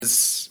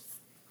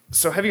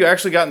So have you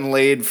actually gotten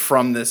laid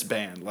from this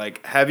band?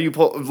 Like, have you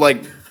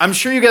I'm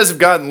sure you guys have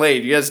gotten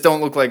laid. You guys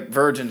don't look like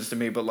virgins to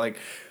me, but like,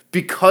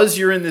 because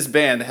you're in this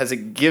band, has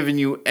it given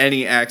you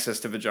any access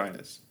to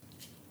vaginas?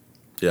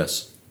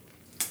 Yes.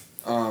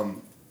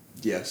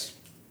 Yes.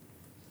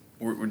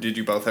 Or did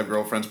you both have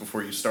girlfriends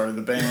before you started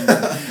the band?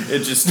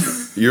 It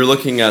just... You're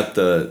looking at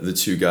the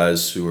two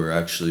guys who are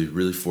actually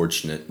really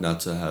fortunate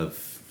not to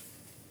have,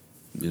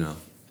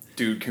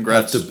 Dude,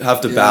 congrats.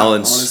 Have to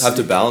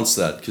balance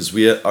that, because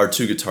our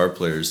two guitar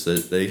players,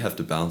 they have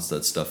to balance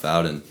that stuff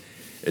out, and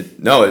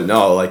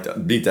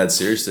like, be dead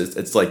serious.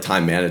 It's like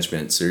time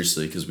management,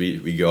 seriously, because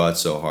we go out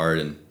so hard,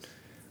 and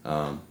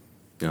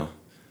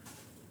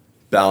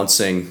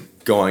balancing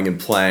going and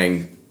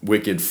playing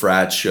wicked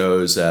frat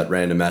shows at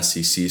random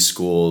SEC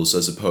schools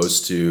as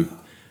opposed to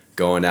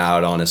going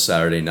out on a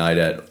Saturday night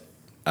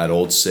at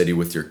Old City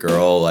with your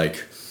girl,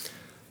 like,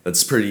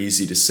 that's pretty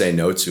easy to say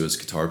no to as a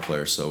guitar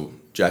player. So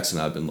Jackson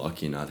and I have been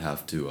lucky not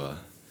have to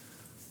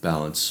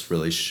balance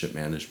relationship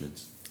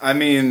management. I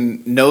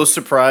mean, no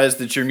surprise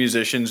that you're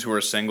musicians who are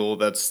single.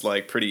 That's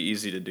like pretty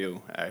easy to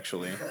do,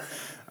 actually.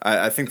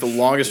 I think the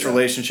longest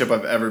relationship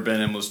I've ever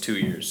been in was 2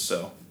 years,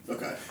 so.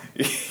 Okay.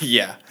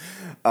 Yeah.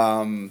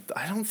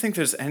 I don't think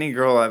there's any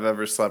girl I've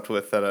ever slept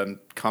with that I'm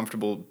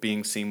comfortable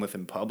being seen with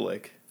in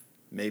public.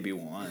 Maybe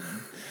one.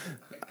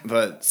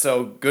 But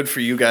so good for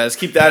you guys.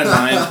 Keep that in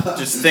mind.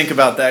 Just think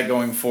about that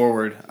going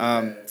forward.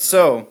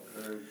 So,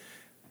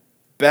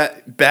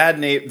 Bad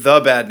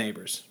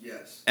Neighbors.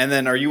 Yes. And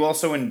then, are you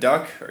also in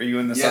Duck? Are you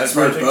in the side Yes,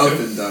 we're project both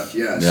too? in Duck.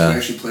 Yes. Yeah. We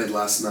actually played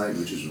last night,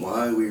 which is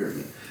why we were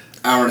an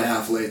hour and a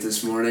half late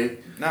this morning.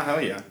 No,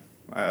 hell yeah.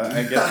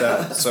 I get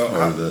that. So,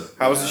 Part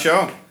how was the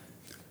show?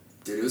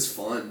 Dude, it was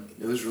fun.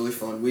 It was really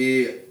fun.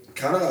 We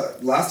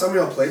last time we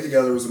all played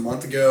together was a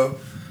month ago,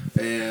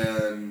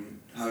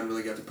 and haven't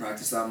really got to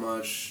practice that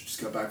much.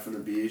 Just got back from the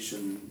beach,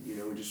 and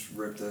we just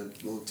ripped a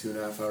little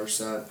 2.5 hour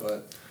set,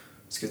 but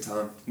it's a good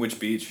time. Which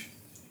beach?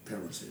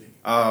 Panama City.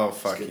 Oh,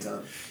 fuck. It's a good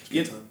time. It's a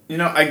good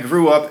time. I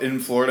grew up in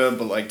Florida,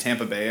 but like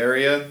Tampa Bay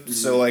area. Mm-hmm.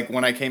 So like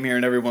when I came here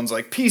and everyone's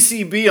like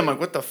PCB, I'm like,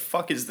 what the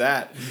fuck is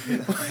that?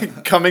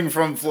 Like, coming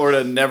from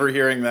Florida, never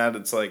hearing that,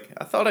 it's like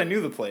I thought I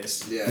knew the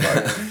place. Yeah.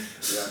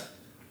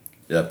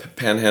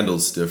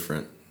 Panhandle's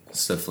different.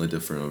 It's definitely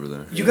different over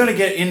there. You got to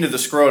get into the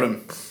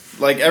scrotum.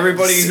 Like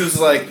everybody who's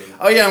like,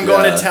 oh yeah, I'm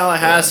going to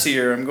Tallahassee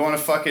or I'm going to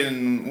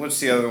fucking what's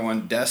the other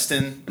one,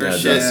 Destin or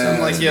shit. Destin. I'm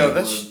like, yo,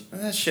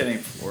 that shit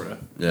ain't Florida.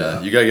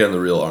 Yeah, you gotta get in the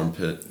real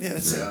armpit. Yeah,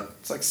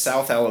 it's like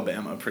South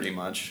Alabama pretty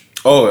much.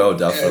 Oh,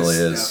 definitely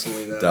is.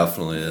 Definitely,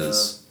 definitely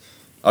is.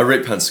 I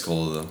rate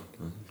Pensacola though.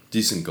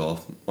 Decent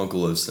golf.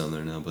 Uncle lives down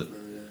there now, but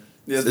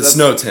it's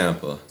no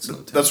Tampa.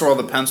 That's where all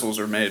the pencils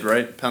are made,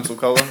 right?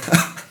 Pensacola.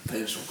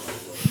 Pensacola.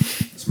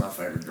 It's my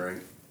favorite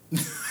drink.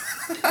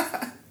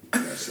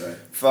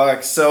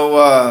 Fuck.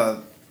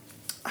 So,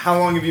 how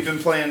long have you been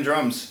playing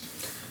drums?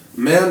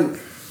 Man,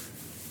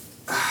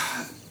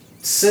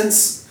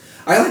 since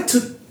I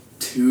took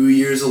 2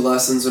 years of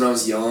lessons when I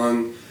was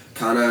young,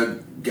 kind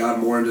of got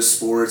more into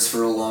sports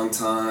for a long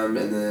time,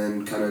 and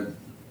then kind of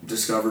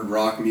discovered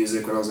rock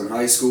music when I was in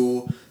high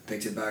school,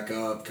 picked it back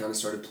up, kind of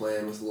started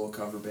playing with a little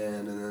cover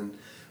band, and then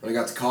when I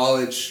got to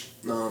college,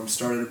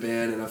 started a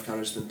band, and I've kind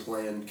of just been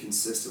playing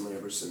consistently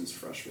ever since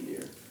freshman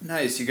year.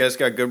 Nice. You guys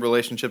got good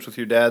relationships with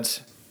your dads?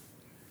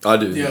 I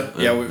do.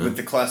 Yeah, with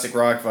the classic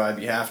rock vibe,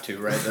 you have to,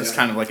 right? That's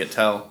kind of like a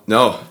tell.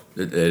 No,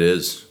 it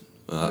is.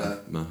 I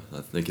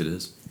think it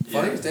is.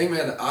 Funny thing,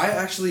 man, I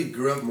actually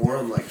grew up more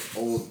on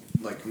old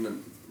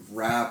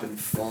rap and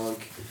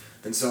funk,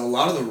 and so a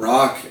lot of the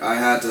rock I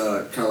had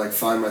to kind of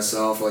find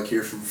myself, or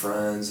hear from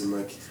friends, and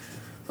I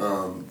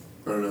don't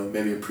know,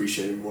 maybe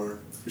appreciate it more.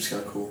 It's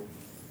kind of cool.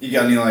 You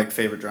got any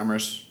favorite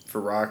drummers for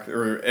rock,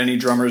 or any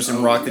drummers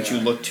in rock that you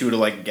look to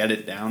get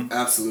it down?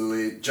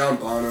 Absolutely, John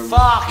Bonham.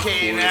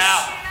 Fucking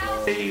hell.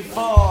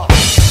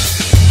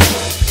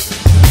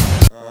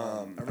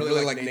 I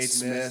really like Nate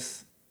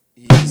Smith.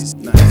 He's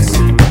nice.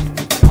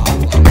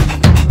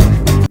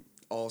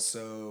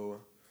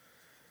 Also,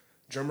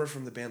 drummer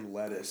from the band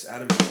Lettuce,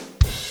 Adam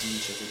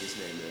Deach, I think his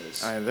name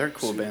is. They're a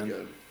cool Super band.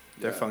 good.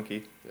 They're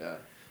funky. Yeah.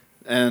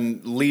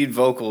 And lead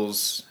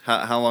vocals,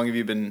 how long have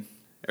you been...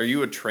 Are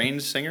you a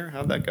trained singer?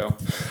 How'd that go?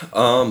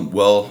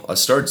 Well, I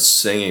started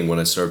singing when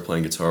I started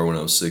playing guitar when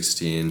I was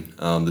 16.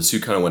 The two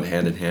kind of went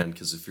hand in hand,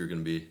 because if you're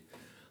going to be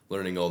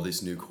learning all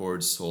these new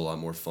chords, it's a whole lot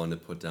more fun to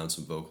put down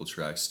some vocal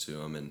tracks to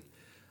them. And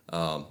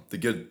the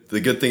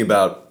good thing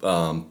about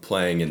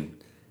playing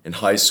in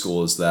high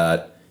school is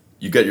that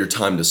you get your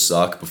time to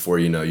suck before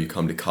you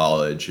come to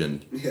college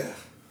and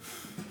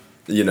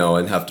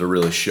and have to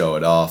really show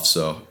it off.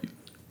 So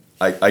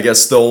I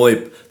guess the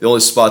only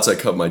spots I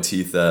cut my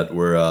teeth at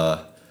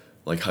were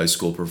high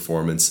school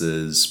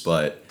performances,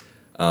 but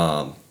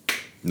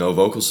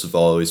vocals have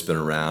always been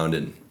around,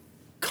 and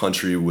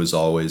country was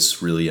always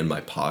really in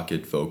my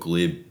pocket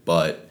vocally,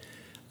 but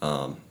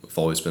I've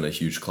always been a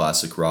huge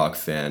classic rock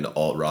fan,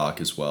 alt rock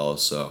as well,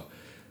 so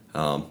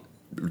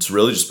it's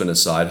really just been a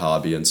side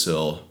hobby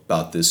until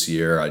about this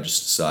year. I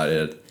just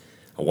decided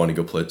I I want to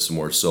go play some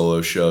more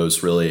solo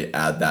shows, really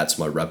add that to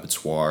my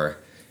repertoire,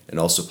 and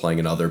also playing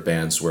in other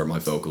bands where my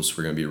vocals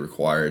were going to be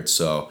required.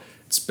 So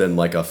it's been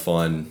like a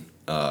fun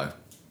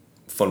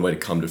way to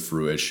come to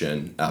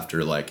fruition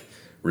after like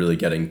really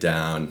getting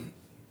down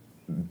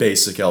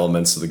basic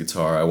elements of the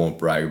guitar. I won't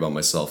brag about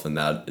myself in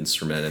that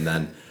instrument. And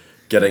then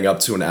getting up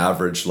to an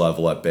average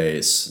level at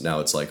bass, now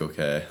it's like,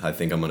 okay, I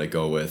think I'm going to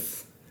go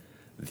with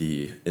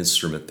the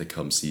instrument that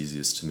comes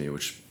easiest to me,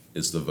 which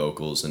is the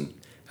vocals, and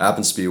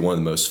happens to be one of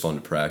the most fun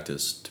to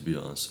practice, to be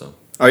honest. So.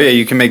 Oh yeah,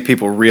 you can make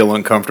people real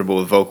uncomfortable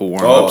with vocal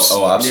warm-ups.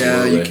 Oh,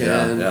 absolutely. Yeah, you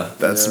can. Yeah.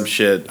 That's some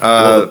shit.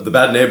 Well, the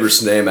Bad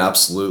Neighbors name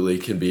absolutely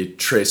can be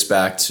traced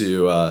back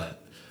to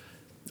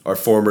our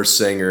former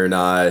singer and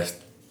I,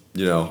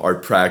 our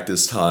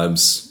practice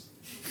times.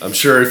 I'm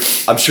sure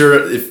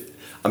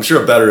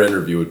a better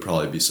interview would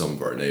probably be some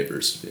of our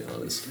neighbors, to be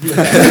honest.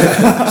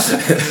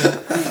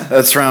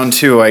 That's round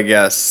 2, I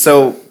guess.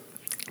 So,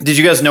 did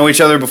you guys know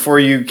each other before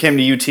you came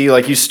to UT?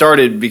 Like, you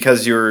started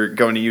because you were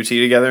going to UT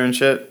together and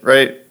shit,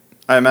 right?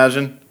 I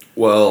imagine.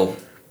 Well,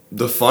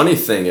 the funny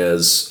thing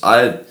is,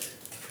 I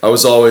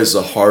was always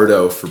a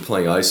hardo for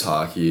playing ice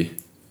hockey.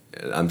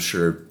 And I'm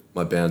sure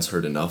my band's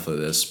heard enough of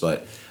this,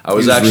 but I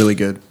was actually really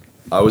good.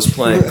 I was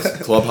playing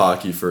club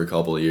hockey for a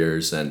couple of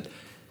years and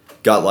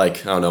got my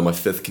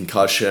 5th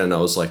concussion. I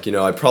was like,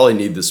 I probably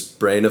need this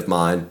brain of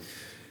mine,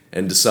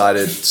 and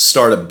decided to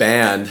start a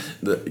band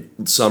the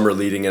summer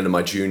leading into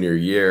my junior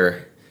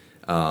year.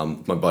 My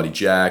buddy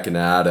Jack and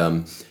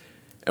Adam.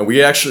 And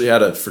we actually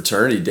had a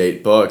fraternity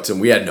date booked,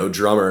 and we had no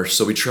drummer,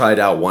 so we tried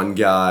out one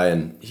guy,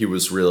 and he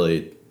was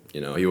really,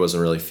 he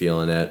wasn't really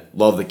feeling it.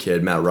 Love the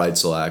kid, Matt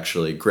Reitzel,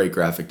 actually, great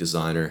graphic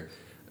designer.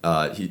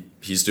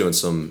 He's doing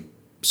some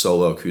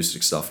solo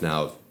acoustic stuff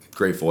now,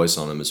 great voice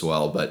on him as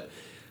well, but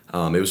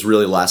it was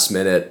really last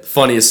minute.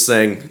 Funniest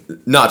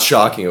thing, not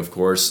shocking, of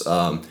course,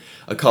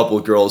 a couple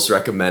of girls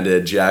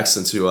recommended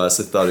Jackson to us.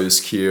 They thought he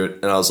was cute,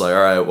 and I was like,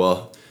 all right,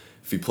 well,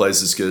 if he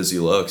plays as good as he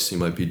looks, he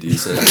might be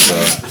decent,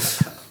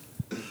 so...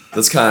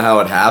 That's kind of how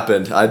it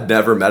happened. I'd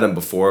never met him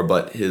before,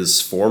 but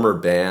his former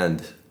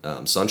band,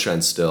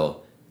 Sunshine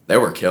Still, they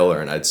were killer,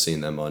 and I'd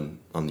seen them on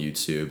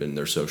YouTube and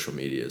their social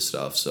media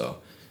stuff, so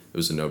it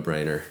was a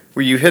no-brainer.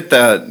 Well, you hit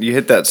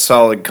that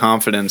solid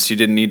confidence. You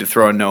didn't need to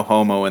throw a no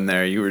homo in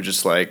there. You were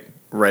just like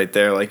right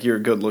there, like you're a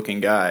good-looking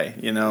guy,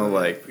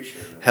 like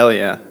hell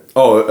yeah.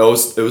 Oh, it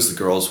was the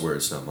girls'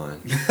 words, not mine.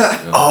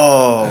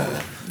 Oh,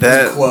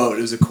 that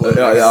It was a quote.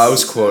 Yeah, I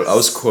was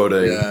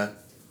quoting. Yeah.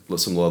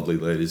 Some lovely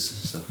ladies.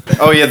 So.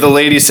 Oh yeah, the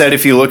lady said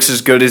if he looks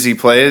as good as he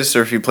plays,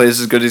 or if he plays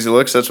as good as he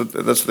looks, that's what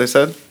they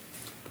said.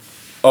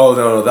 Oh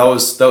no, that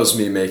was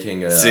me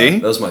making. See,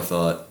 that was my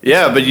thought.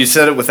 Yeah, but you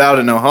said it without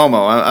a no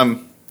homo.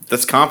 I'm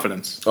that's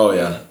confidence. Oh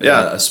yeah.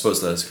 Yeah. I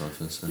suppose that is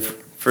confidence. Yeah.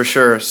 For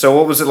sure. So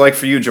what was it like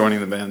for you joining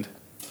the band?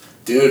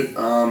 Dude,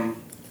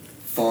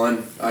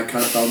 fun. I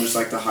kind of felt just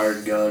like the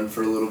hired gun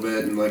for a little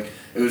bit, and like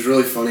it was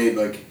really funny.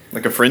 Like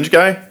a fringe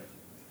guy.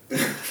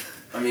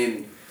 I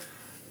mean.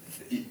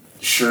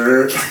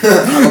 Sure,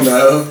 I don't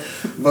know,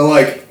 but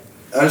like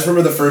I just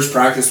remember the first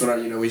practice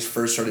when we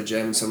first started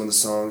jamming some of the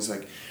songs.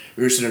 Like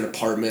we were sitting in an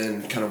apartment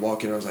and kind of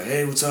walking. I was like,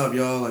 "Hey, what's up,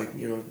 y'all? Like,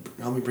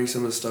 help me bring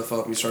some of this stuff up."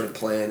 And we started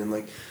playing, and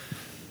like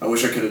I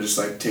wish I could have just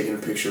like taken a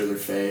picture of their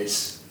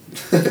face.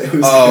 It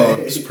was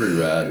great. It's pretty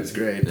rad. It was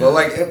great, Yeah. but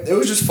like it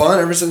was just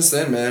fun ever since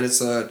then, man.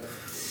 It's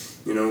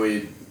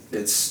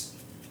it's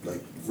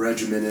like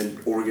regimented,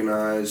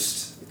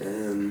 organized,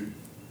 and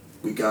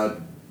we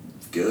got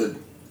good.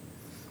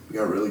 We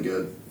got really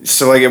good.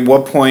 So, like, at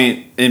what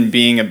point in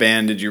being a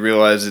band did you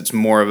realize it's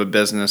more of a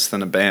business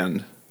than a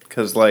band?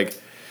 Because, like,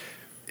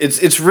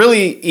 it's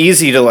really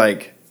easy to,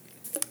 like,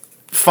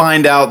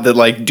 find out that,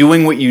 like,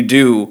 doing what you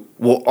do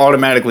will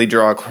automatically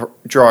draw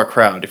a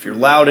crowd. If you're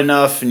loud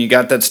enough and you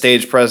got that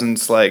stage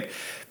presence, like,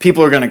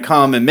 people are going to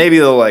come, and maybe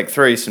they'll, like,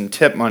 throw you some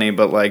tip money,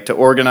 but, like, to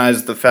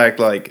organize the fact,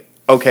 like,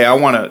 okay, I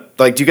want to,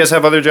 like, do you guys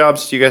have other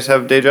jobs? Do you guys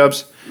have day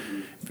jobs?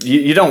 Mm-hmm.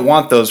 You don't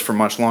want those for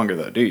much longer,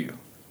 though, do you?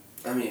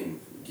 I mean...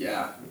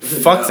 Yeah.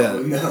 Fuck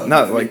that.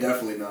 No, like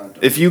definitely not.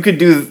 If you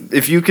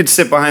could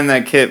sit behind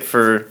that kit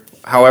for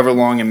however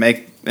long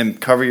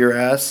and cover your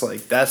ass,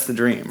 like that's the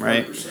dream,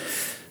 right? 100%.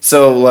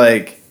 So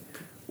like,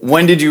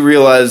 when did you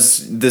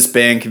realize this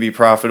band could be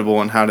profitable,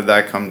 and how did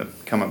that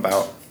come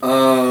about?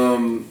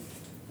 When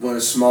a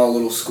small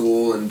little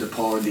school in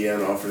DePaul,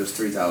 Indiana, offered us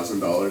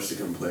 $3,000 to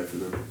come play for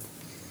them.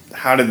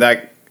 How did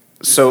that?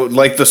 So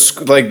like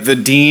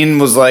the dean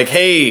was like,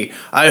 "Hey,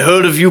 I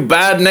heard of you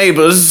Bad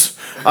Neighbors.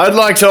 I'd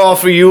like to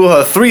offer you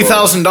a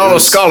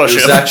 $3,000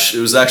 scholarship." It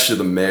was actually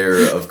the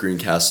mayor of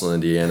Greencastle,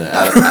 Indiana,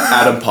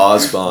 Adam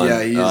Posbon.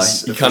 Yeah,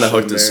 he kind of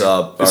hooked us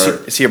up.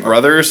 Is he a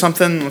brother or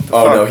something? What the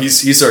Oh fuck? no,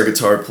 he's our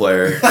guitar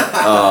player.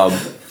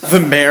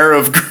 The mayor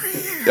of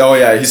Oh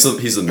yeah, he's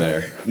the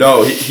mayor.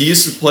 No, he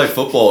used to play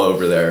football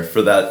over there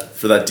for that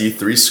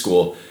D3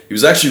 school. He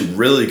was actually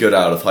really good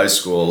out of high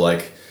school.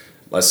 Like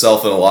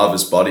myself and a lot of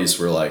his buddies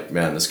were like,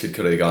 man, this kid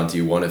could have gone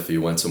D1 if he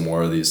went to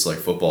more of these like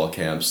football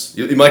camps.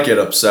 You might get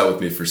upset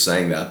with me for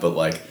saying that, but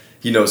like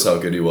he knows how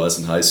good he was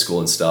in high school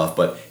and stuff.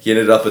 But he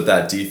ended up at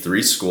that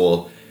D3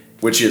 school,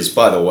 which is,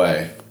 by the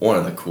way, one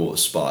of the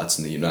coolest spots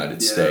in the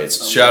United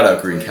States. Shout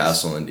out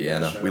Greencastle,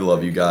 Indiana. We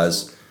love you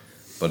guys.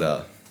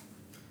 But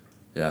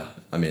yeah,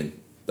 I mean,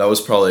 that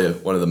was probably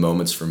one of the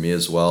moments for me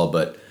as well.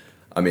 But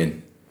I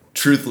mean,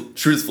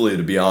 truthfully,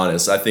 to be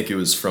honest, I think it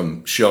was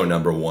from show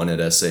number 1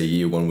 at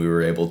SAE when we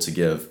were able to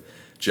give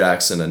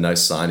Jackson a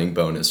nice signing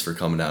bonus for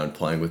coming out and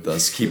playing with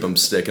us, keep him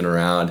sticking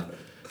around.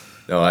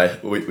 No,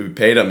 we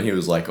paid him. He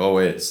was like, "Oh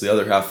wait, it's the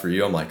other half for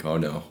you." I'm like, "Oh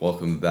no,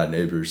 welcome to Bad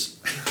Neighbors."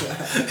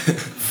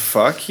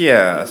 Fuck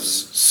yeah!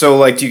 So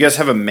like, do you guys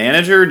have a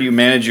manager? Do you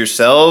manage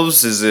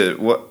yourselves? Is it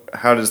what?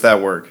 How does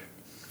that work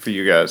for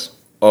you guys?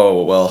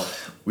 Oh well,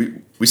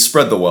 we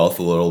spread the wealth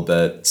a little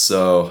bit.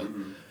 So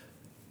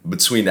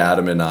between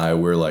Adam and I,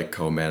 we're like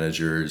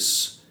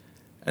co-managers,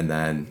 and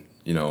then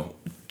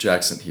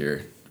Jackson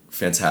here,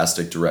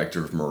 fantastic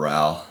director of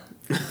morale.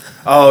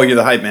 Oh, you're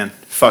the hype man.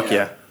 Fuck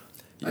yeah.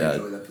 I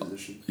enjoy that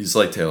position. He's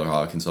like Taylor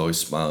Hawkins, always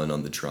smiling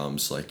on the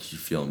drums. Like, you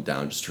feel him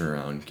down, just turn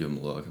around, give him a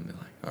look, and be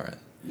like, all right.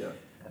 Yeah.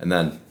 And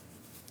then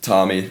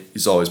Tommy,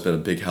 he's always been a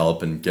big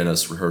help in getting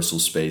us rehearsal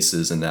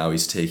spaces, and now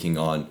he's taking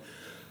on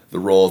the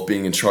role of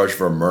being in charge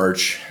of our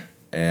merch.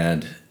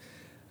 And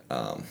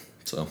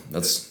so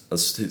that's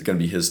going to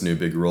be his new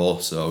big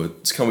role. So we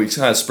kind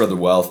of spread the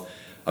wealth.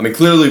 I mean,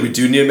 clearly we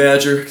do need a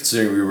manager,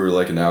 considering we were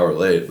like an hour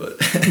late, but...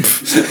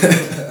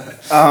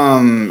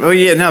 Oh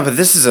yeah, no, but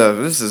this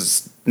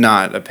is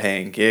not a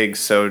paying gig,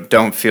 so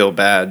don't feel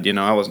bad.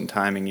 I wasn't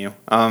timing you.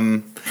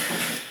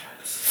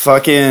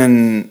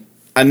 Fucking,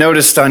 I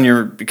noticed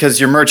because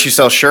your merch, you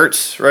sell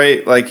shirts,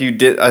 right? Like you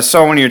did. I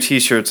saw one of your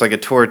T-shirts, like a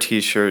tour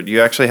T-shirt.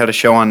 You actually had a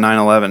show on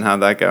 9/11. How'd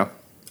that go?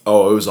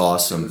 Oh, it was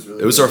awesome.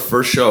 It was our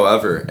first show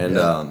ever,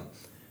 and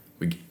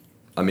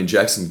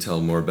Jackson can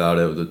tell more about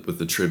it with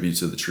the tribute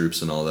to the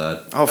troops and all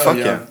that. Oh, fuck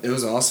yeah. It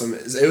was awesome.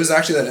 It was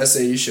actually that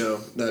SAE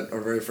show, that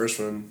our very first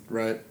one,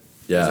 right?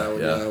 Yeah. It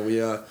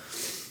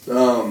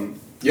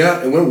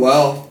went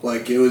well.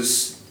 Like, it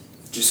was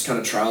just kind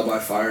of trial by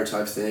fire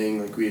type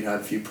thing. Like, we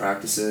had a few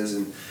practices,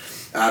 and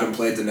Adam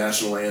played the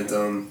national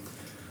anthem,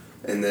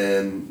 and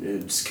then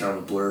it's kind of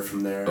a blur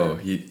from there. Oh,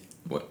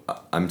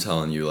 I'm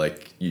telling you,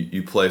 like,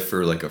 you play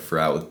for like a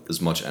frat with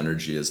as much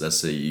energy as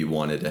SAE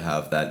wanted to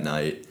have that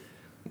night.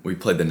 We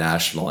played the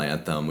national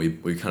anthem.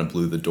 We kind of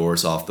blew the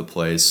doors off the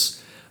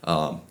place.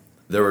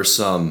 There were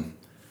some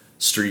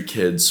street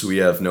kids who we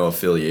have no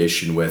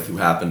affiliation with who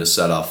happened to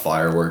set off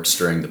fireworks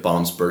during the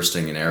bombs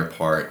bursting in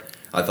Airport.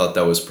 I thought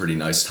that was pretty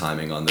nice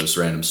timing on those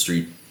random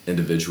street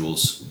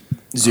individuals.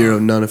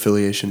 None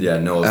affiliation. Yeah,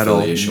 no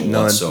affiliation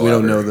whatsoever. We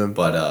don't know them.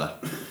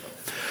 But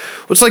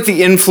what's like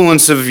the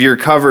influence of your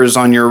covers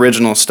on your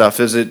original stuff?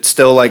 Is it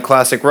still like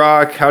classic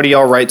rock? How do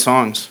y'all write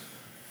songs?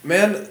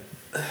 Man,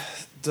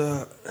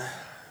 the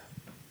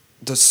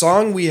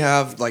song we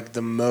have like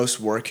the most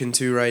work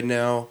into right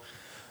now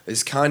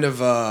is kind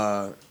of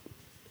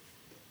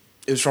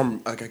it was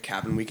from like a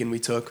cabin weekend we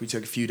took. We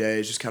took a few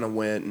days, just kind of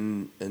went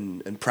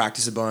and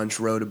practiced a bunch,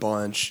 wrote a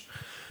bunch,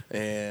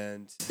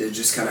 and it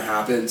just kind of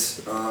happened.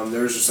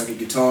 There was just like a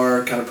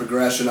guitar kind of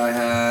progression I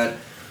had,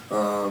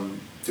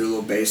 threw a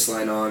little bass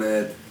line on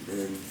it,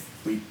 and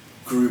we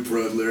group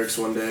wrote lyrics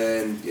one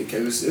day, and it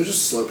was just a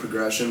slow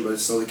progression, but it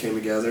slowly came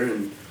together.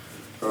 And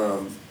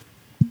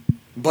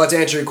but to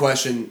answer your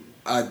question,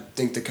 I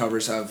think the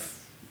covers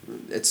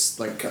it's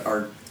like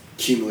our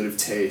cumulative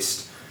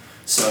taste,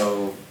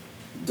 so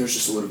there's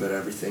just a little bit of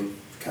everything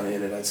kind of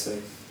in it, I'd say.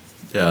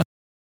 Yeah.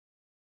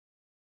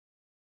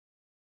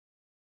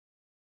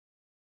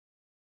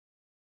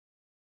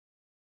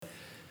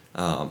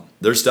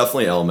 There's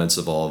definitely elements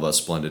of all of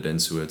us blended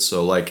into it.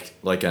 So like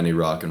any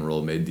rock and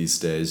roll made these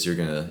days, you're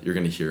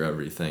gonna hear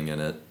everything in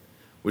it,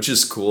 which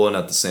is cool. And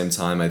at the same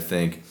time, I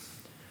think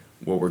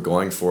what we're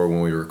going for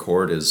when we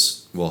record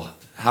is, well,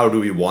 how do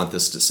we want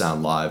this to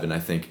sound live? And I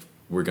think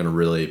we're gonna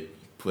really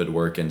put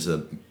work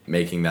into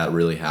making that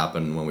really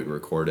happen when we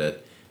record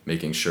it,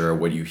 making sure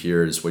what you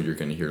hear is what you're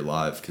gonna hear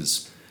live.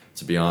 Because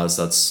to be honest,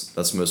 that's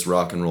the most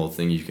rock and roll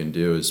thing you can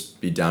do, is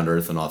be down to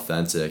earth and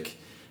authentic.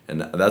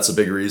 And that's a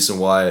big reason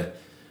why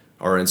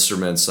our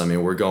instruments, I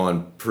mean, we're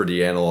going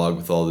pretty analog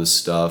with all this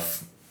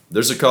stuff.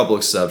 There's a couple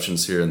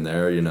exceptions here and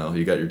there, you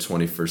got your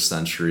 21st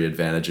century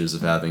advantages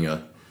of having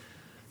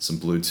some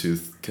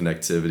Bluetooth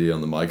connectivity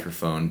on the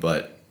microphone,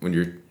 but when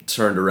you're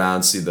turned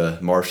around, see the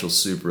Marshall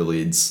Super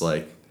Leads,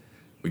 like,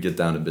 we get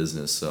down to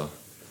business, so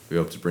we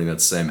hope to bring that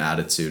same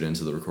attitude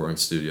into the recording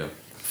studio.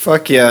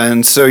 Fuck yeah.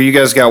 And so you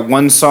guys got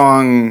one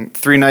song,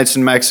 3 Nights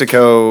in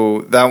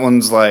Mexico. That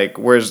one's like,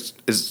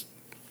 is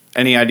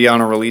any idea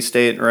on a release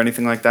date or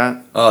anything like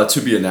that? To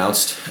be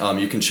announced.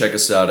 You can check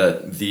us out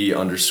at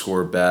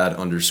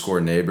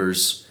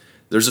 _bad_neighbors.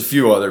 There's a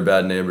few other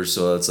Bad Neighbors,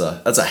 so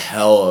that's a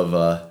hell of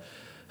a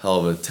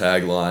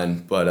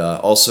tagline. But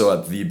also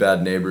at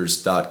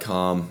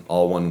thebadneighbors.com,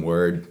 all one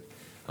word.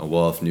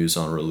 We'll have news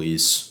on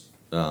release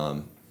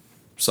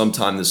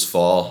sometime this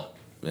fall,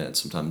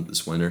 sometime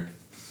this winter.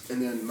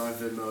 And then my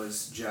Venmo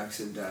is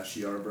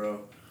Jackson-Yarbrough.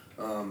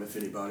 If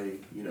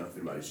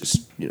anybody's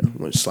just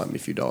want to slap me a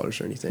few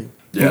dollars or anything.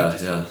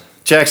 Yeah.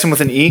 Jackson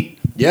with an E?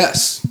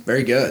 Yes,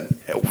 very good.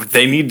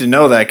 They need to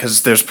know that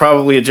because there's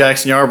probably a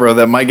Jackson Yarborough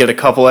that might get a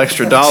couple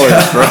extra dollars,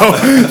 bro.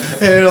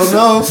 Hell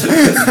no.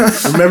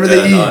 Remember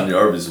the E. Not on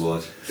Yarby's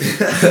watch.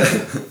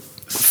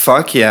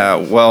 Fuck yeah.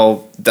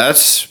 Well,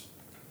 that's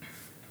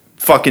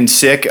fucking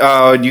sick.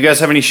 Do you guys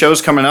have any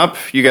shows coming up?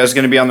 You guys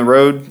going to be on the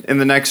road in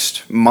the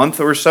next month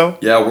or so?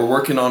 Yeah, we're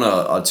working on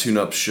a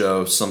tune-up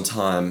show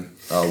sometime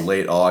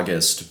late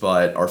August,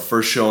 but our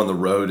first show on the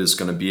road is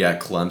going to be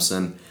at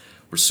Clemson.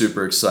 We're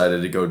super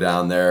excited to go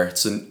down there.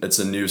 It's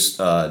a new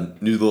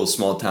little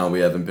small town we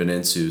haven't been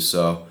into,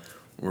 so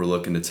we're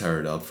looking to tear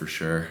it up for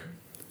sure.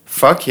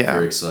 Fuck yeah.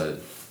 Very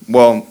excited.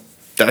 Well,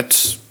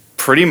 that's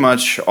pretty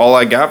much all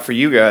I got for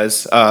you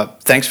guys.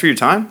 Thanks for your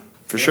time,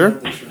 for sure.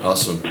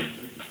 Awesome.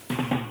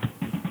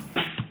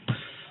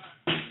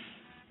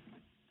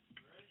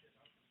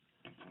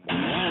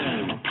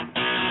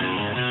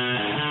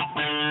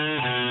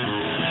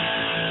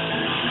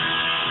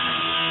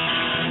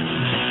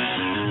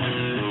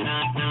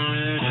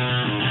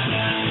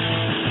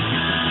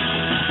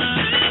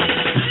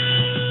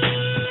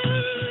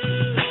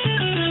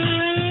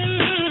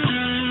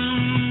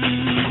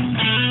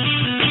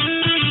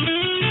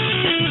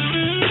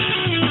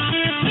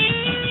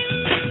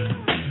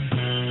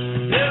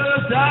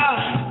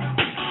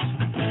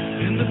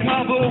 In the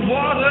copper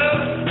water,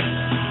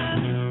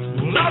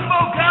 I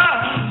forgot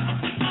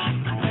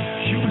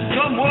she was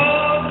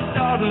someone's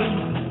daughter.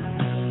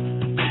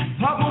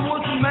 Papa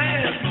was a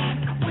man,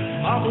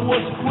 Mama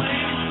was a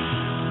queen.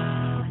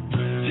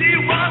 She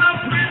was a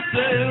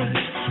princess.